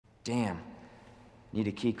Damn. Need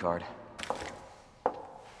a key card.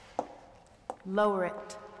 Lower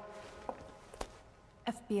it.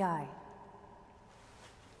 FBI.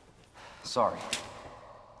 Sorry.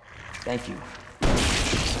 Thank you.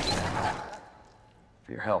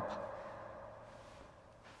 For your help.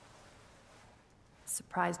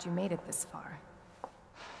 Surprised you made it this far.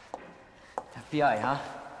 FBI, huh?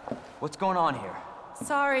 What's going on here?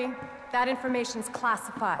 Sorry, that information's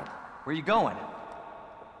classified. Where are you going?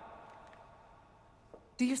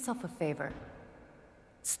 Do yourself a favor.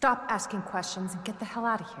 Stop asking questions and get the hell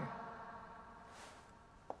out of here.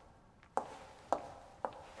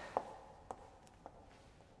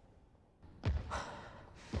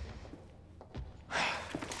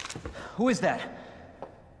 Who is that?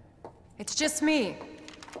 It's just me.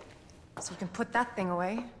 So you can put that thing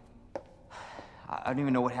away. I don't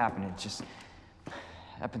even know what happened. It just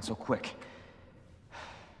happened so quick.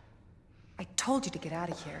 I told you to get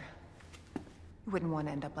out of here. You wouldn't want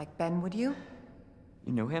to end up like Ben, would you?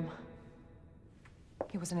 You knew him?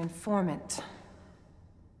 He was an informant.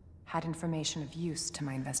 Had information of use to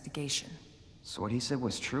my investigation. So what he said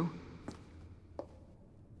was true?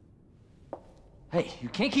 Hey, you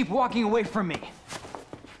can't keep walking away from me!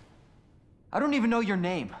 I don't even know your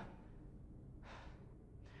name.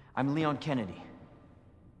 I'm Leon Kennedy.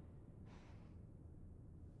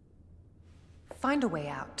 Find a way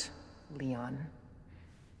out, Leon.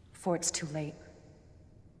 Before it's too late.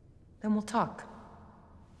 Then we'll talk.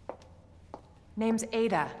 Name's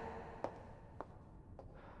Ada.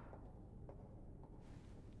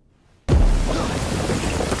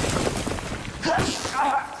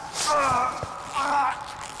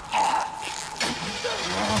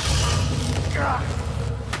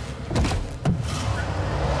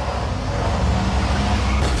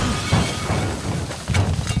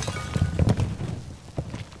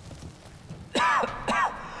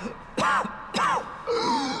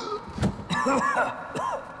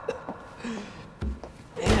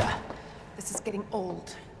 This is getting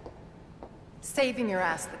old. Saving your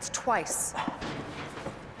ass, that's twice.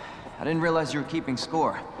 I didn't realize you were keeping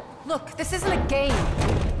score. Look, this isn't a game.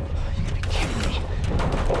 You gotta be kidding me.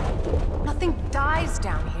 Nothing dies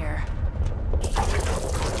down here.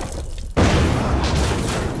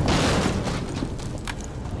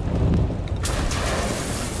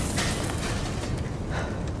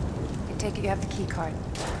 I take it you have the key card.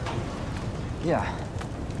 Yeah,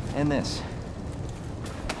 and this.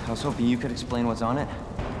 I was hoping you could explain what's on it.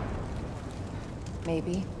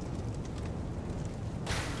 Maybe.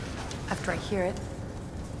 After I hear it.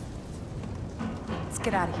 Let's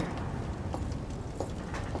get out of here.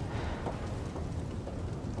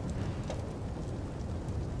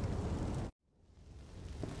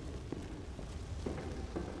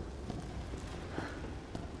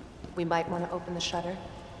 We might want to open the shutter.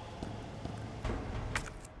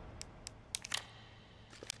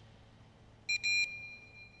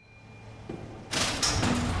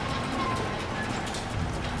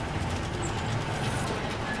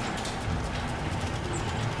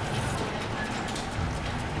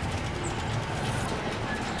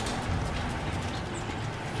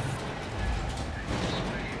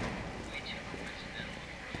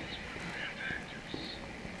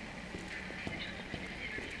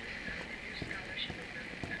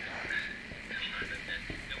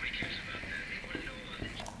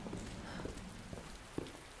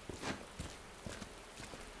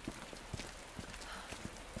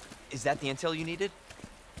 Is that the intel you needed?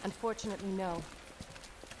 Unfortunately, no.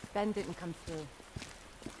 Ben didn't come through.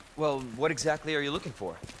 Well, what exactly are you looking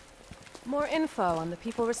for? More info on the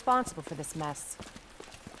people responsible for this mess.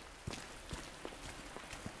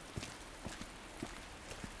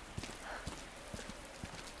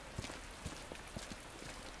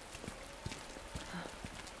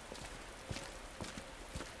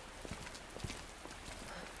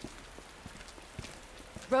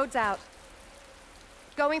 Road's out.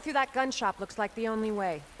 Going through that gun shop looks like the only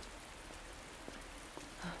way.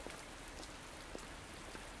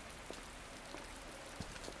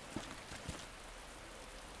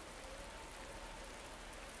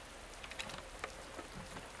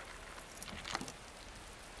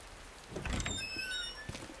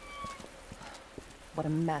 What a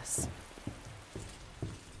mess.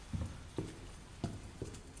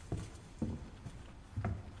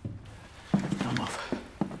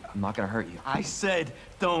 I'm not gonna hurt you. I said,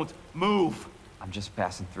 don't move. I'm just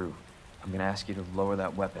passing through. I'm gonna ask you to lower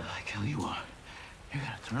that weapon. I tell you what, you're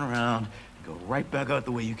gonna turn around and go right back out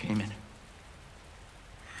the way you came in.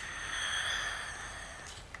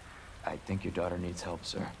 I think your daughter needs help,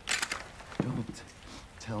 sir. Don't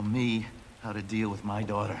tell me how to deal with my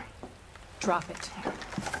daughter. Drop it.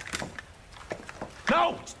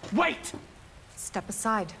 No! Wait! Step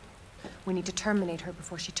aside. We need to terminate her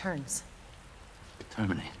before she turns.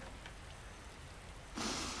 Terminate.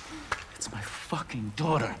 It's my fucking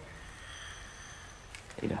daughter.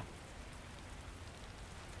 Ada.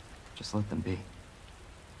 Just let them be.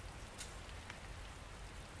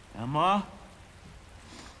 Emma?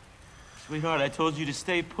 Sweetheart, I told you to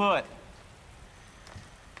stay put.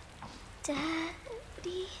 Daddy?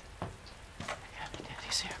 Yeah,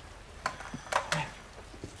 Daddy's here. Come here.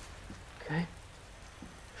 Okay?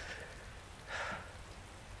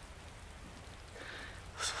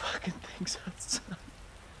 Those fucking things outside.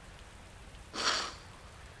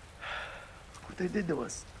 What they did to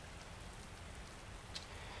us.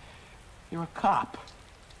 You're a cop.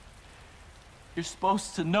 You're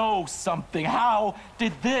supposed to know something. How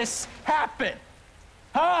did this happen?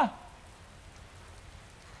 Huh?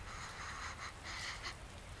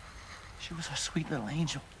 She was our sweet little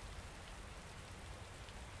angel.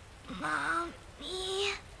 Mommy?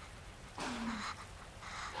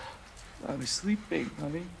 I was sleeping,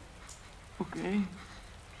 honey. Okay?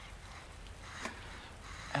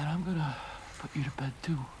 And I'm gonna put you to bed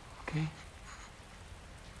too, okay?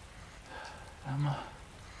 Emma.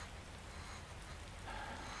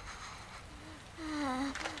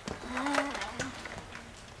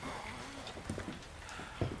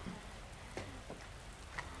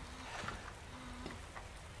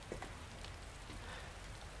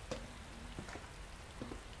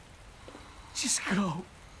 Just go.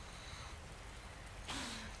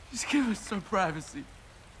 Just give us some privacy.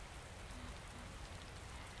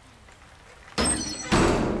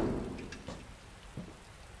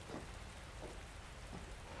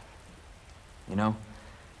 You know,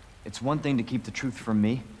 it's one thing to keep the truth from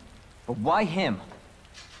me, but why him?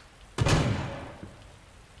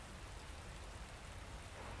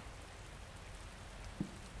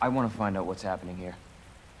 I want to find out what's happening here,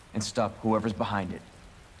 and stop whoever's behind it.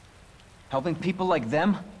 Helping people like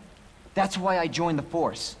them? That's why I joined the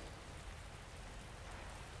force.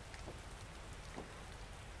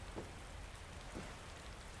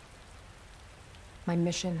 My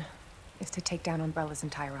mission is to take down Umbrella's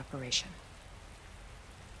entire operation.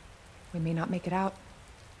 We may not make it out.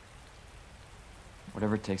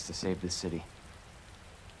 Whatever it takes to save this city.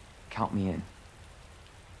 Count me in.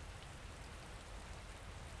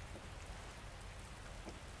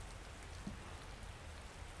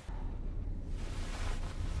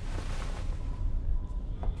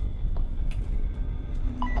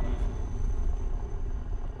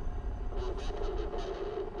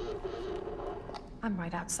 I'm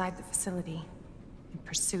right outside the facility, in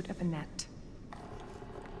pursuit of Annette.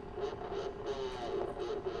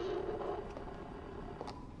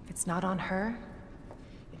 If it's not on her,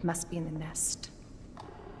 it must be in the nest.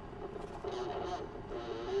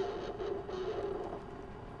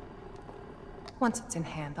 Once it's in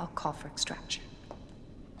hand, I'll call for extraction.